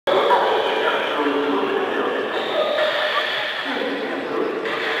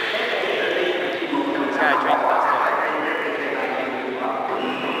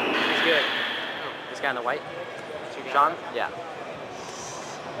White? Sean? Yeah.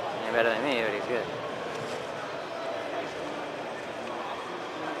 Ain't better than me, but he's good.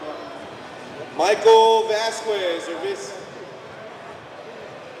 Michael Vasquez, service.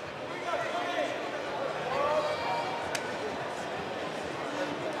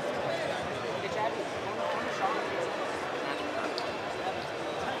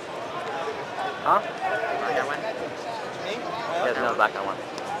 Huh? I got one. He has no black on one.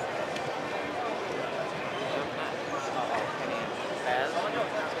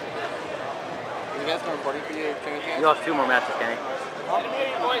 You guys been recording for you? You have 2 more matches, Kenny.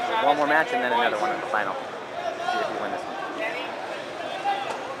 1 more match and then another one in the final. See if you win this one.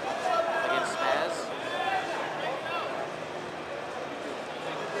 Against Spaz?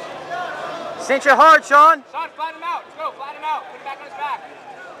 Cinch it hard, Sean. Sean, flatten him out. Let's go. Flatten him out. Put him back on his back.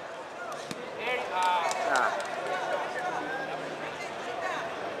 There you go.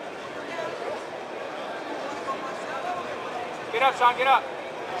 Get up, Sean. Get up.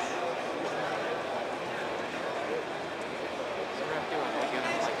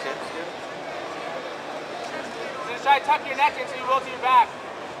 Just try to tuck your neck in so you roll to your back.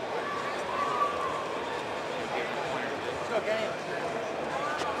 Let's go, Kenny.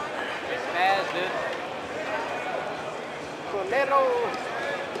 Spaz, dude.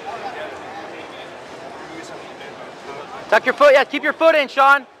 Tuck your foot, yeah, keep your foot in,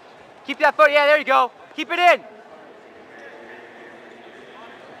 Sean. Keep that foot, yeah, there you go. Keep it in.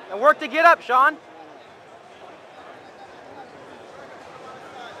 And work to get up, Sean.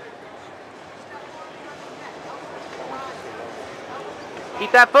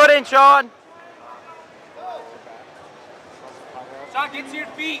 Keep that foot in, Sean. Sean, get to your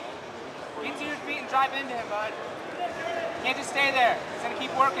feet. Get to your feet and drive into him, bud. You can't just stay there. He's going to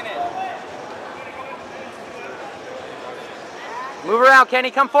keep working it. Move around,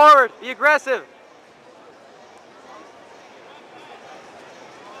 Kenny. Come forward. Be aggressive.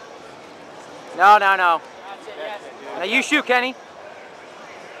 No, no, no. That's it, yes. Now you shoot, Kenny.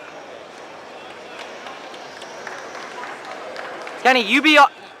 Kenny,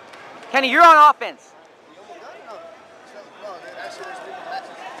 Kenny, you're on offense.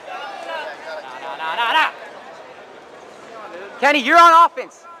 No. Kenny, you're on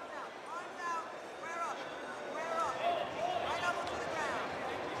offense.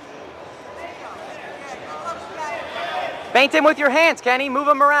 Feint him with your hands, Kenny. Move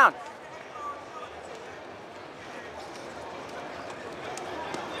him around.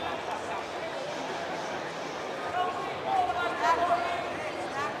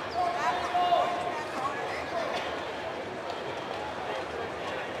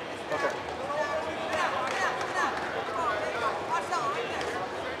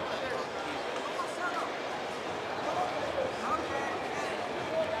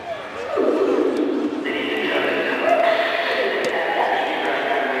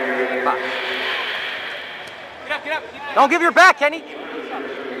 Get up. Don't give your back, Kenny.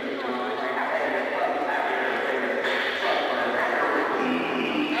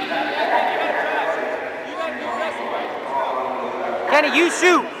 Kenny, you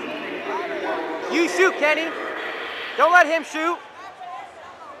shoot. You shoot, Kenny. Don't let him shoot.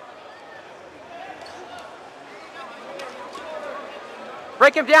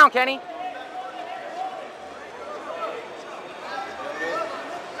 Break him down, Kenny.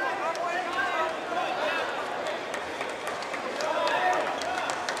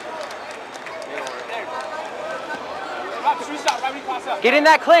 Get in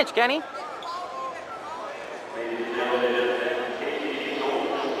that clinch, Kenny.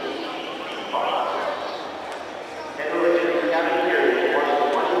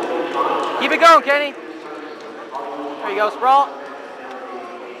 Keep it going, Kenny. There you go, Sprawl.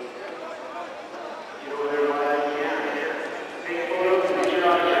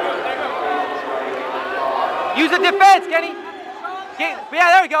 Use the defense, Kenny. Yeah,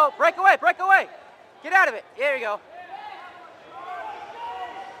 there we go. Break away, break away. Get out of it. There you go.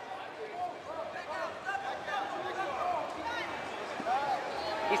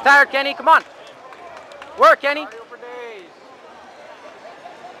 He's tired, Kenny. Come on. Work, Kenny.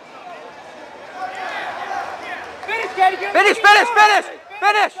 Finish, Kenny. Finish.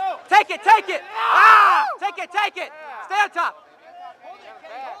 Take it. Ah! Take it. Stay on top.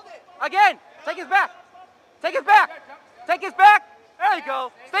 Again. Take his back. There you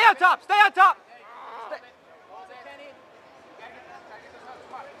go. Stay on top.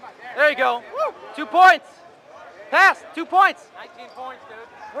 There you go. 2 points. Pass. 2 points. 19 points, dude.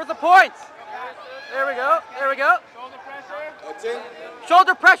 Where's the points? There we go. Shoulder pressure. That's it.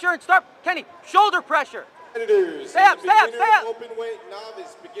 Shoulder pressure and start. Kenny, shoulder pressure. Competitors. Stay up. Open weight,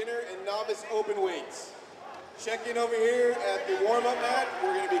 novice, beginner, and novice open weights. Check in over here at the warm-up mat.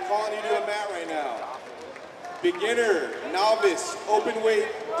 We're going to be calling you to a mat right now. Beginner, novice, open weight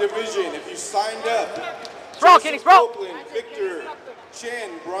division. If you signed up, Sprawl, Kenny, sprawl. Copeland, Victor,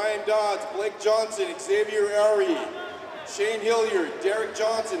 Chen, Brian Dodds, Blake Johnson, Xavier Ari, Shane Hilliard, Derek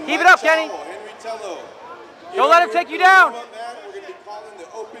Johnson, Keep Mike it up, Chao, Kenny. Henry Tello. Don't let him take you down. We're going to be calling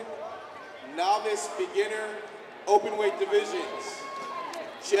the open, novice, beginner, open weight divisions.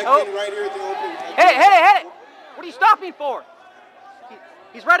 Check in right here at the open. Hit it, hit it, hit it. What are you stopping for?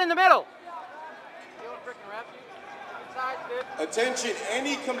 He's right in the middle. Attention,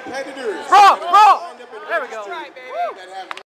 any competitors Sprawl, that are sprawl. signed up and There we go. registered that have